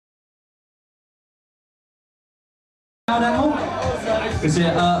Animal? Is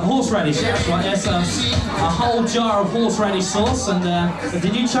it horseradish? Yes, right. Yes, a whole jar of horseradish sauce. And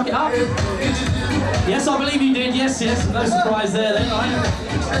did you chuck it up? Yes, I believe you did. Yes, yes. No surprise there, then, right?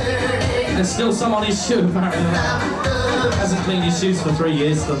 There's still some on his shoe, apparently. Hasn't cleaned his shoes for 3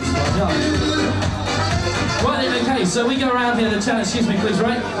 years. Right then, okay. So we go around here. The challenge. Excuse me, please,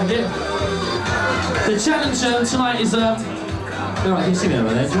 Ray. Thank you. The challenge tonight is. All right, you see me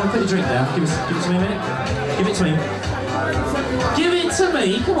over there. Do you want to put your drink down? Give it to me a minute. Give it to me. Give it to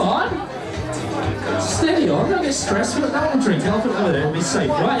me, come on. Steady on, don't get stressed. No one will drink it, I'll put it over there, it'll be safe.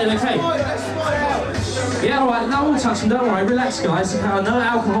 Right then, okay. Yeah, alright, no one will touch them, don't worry, relax guys. I know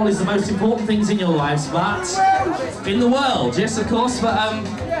alcohol is the most important things in your lives, but in the world, yes of course, but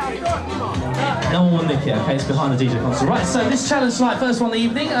no one will nick it, okay, it's behind the DJ console. Right, so this challenge tonight, first one of the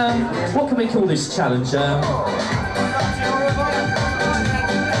evening, what can we call this challenge?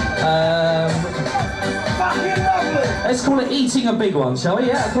 Let's call it eating a big one, shall we?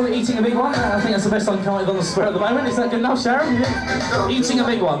 Yeah, call it eating a big one. I think that's the best I can come up with on the spur at the moment. Is that good enough, Sharon? Yeah. Eating a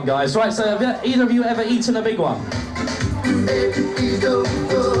big one, guys. Right, so have either of you ever eaten a big one?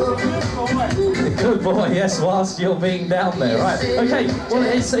 Good boy, yes, whilst you're being down there, right. Okay, well,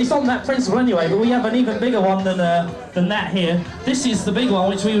 it's on that principle anyway, but we have an even bigger one than that here. This is the big one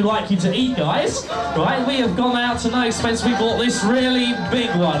which we would like you to eat, guys. Right, we have gone out to no expense. We bought this really big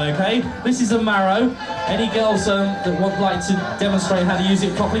one, okay? This is a marrow. Any girls that would like to demonstrate how to use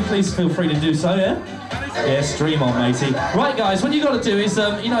it properly, please feel free to do so, yeah? Yes, dream on, matey. Right, guys, what you got to do is,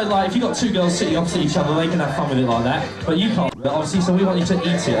 you know, like, if you've got two girls sitting opposite each other, they can have fun with it like that, but you can't, obviously, so we want you to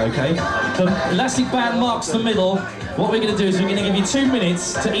eat it, okay? The elastic band marks the middle. What we're going to do is we're going to give you 2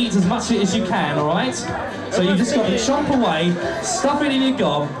 minutes to eat as much of it as you can, all right? So you just got to chomp away, stuff it in your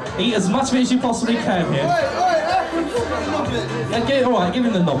gob, eat as much of it as you possibly can here. All right, give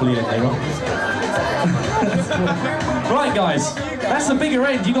him the knobbly, okay, right? Right, guys, that's the bigger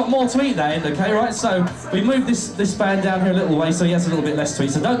end. You got more to eat that end, okay? Right, so we moved this band down here a little way, so he has a little bit less to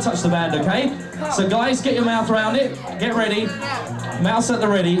eat. So don't touch the band, okay? So guys, get your mouth around it. Get ready. Mouse at the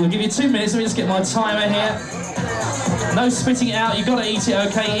ready. We'll give you 2 minutes. Let me just get my timer here. No spitting it out. You've got to eat it,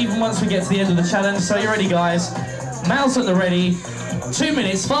 okay? Even once we get to the end of the challenge. So you ready, guys? Mouse at the ready. 2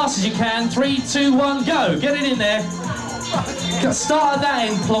 minutes, fast as you can. 3, 2, 1, go. Get it in there. Start at that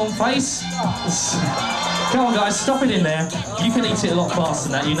end, plonk face. Come on, guys, stop it in there. You can eat it a lot faster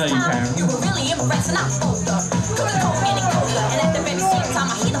than that, you know you can.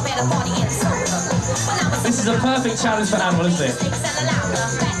 This is a perfect challenge for Animal, isn't it?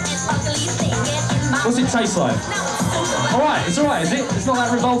 What's it taste like? Alright, it's alright, is it? It's not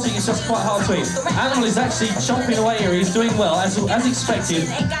that revolting, it's just quite hard to eat. Animal is actually chomping away here, he's doing well, as expected.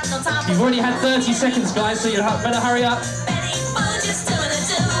 You've already had 30 seconds, guys, so you better hurry up.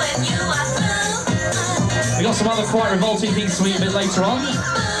 We've got some other quite revolting things to eat a bit later on.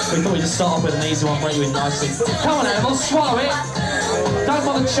 We thought we'd just start off with an easy one, break you in nicely. Come on, Animal, swallow it. Don't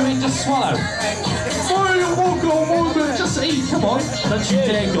bother chewing, just swallow. Just eat, come on. Don't you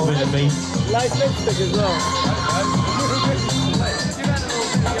dare gob it at me. Light lipstick as well.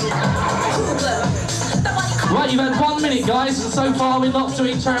 Right, you've had 1 minute, guys, and so far we're not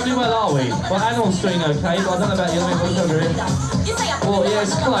doing terribly well, are we? Well, Animal's doing okay, but I don't know about you. Let me look over here. Well, yeah,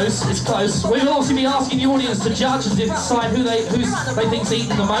 it's close, it's close. We will obviously be asking the audience to judge and decide who they think's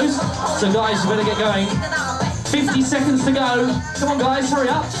eaten the most. So, guys, you better get going. 50 seconds to go. Come on, guys, hurry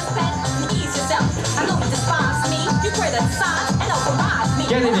up.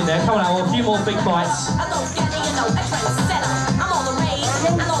 Get it in there. Come on, Al, a few more big bites.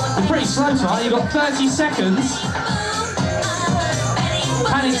 You're pretty slow tonight. You've got 30 seconds.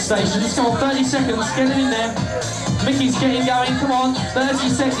 Panic stations. Come on, 30 seconds. Get it in there. Mickey's getting going. Come on, 30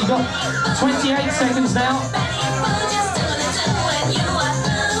 seconds. You've got 28 seconds now.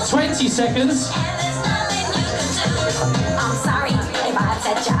 20 seconds.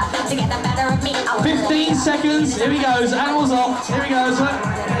 15 seconds. Here he goes. Animals off. Here he goes.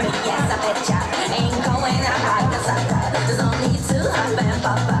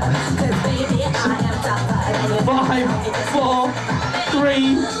 5, 4,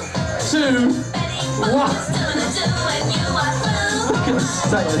 3, 2, 1. Look at the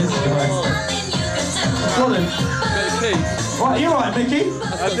state of this guy. Got him. Right, you're right, Mickey.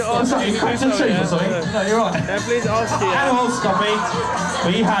 I'm sorry, you cracked a tooth or something. No, you're right. Please ask you. Animals, stop it.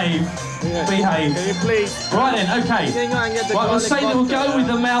 Behave. Behave. Can you please? Right then, okay. Right, we'll say that we'll go with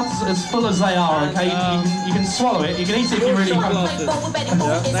the mouths as full as they are, okay? You can swallow it. You can eat it if you really want.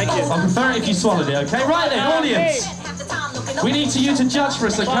 Thank you. I prefer it if you swallowed it, okay? Right then, audience. We need you to judge for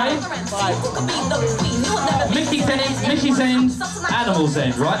us, okay? Mickey's end, Animal's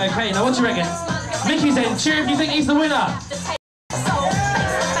end, right? Okay, now what do you reckon? Mickey's in. Cheer if you think he's the winner.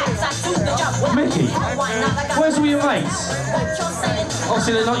 Mickey, where's all your mates?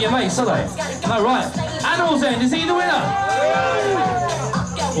 Obviously they're not your mates, are they? No, right. Animals End, is he the winner?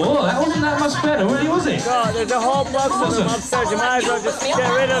 Oh, that wasn't that much better, really, was it? God, there's a whole box of them upstairs. You might as well just get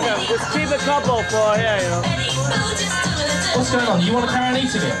rid of them. Just keep a couple for here, you know. What's going on? You want to carry on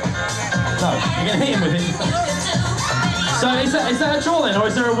eating it? No, you're going to hit him with it. So is that a draw then, or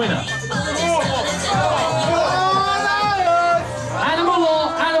is there a winner? Animal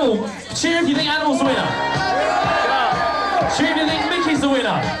or animal? Cheer if you think animal's the winner. Cheer if you think Mickey's the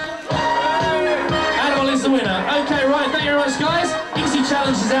winner. Animal is the winner. Okay, right, thank you very much, guys. Easy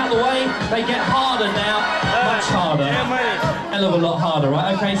challenges out the way. They get harder now. Much harder. Hell of a lot harder,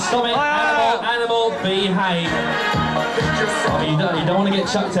 right? Okay, stop it. Animal, behave. Oh, you don't want to get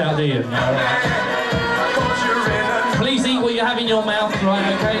chucked out, do you? No. Please eat what you have in your mouth,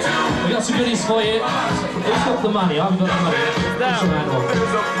 right? Okay. We got some goodies for you. Who's got the money? I haven't got the money. It's some animal.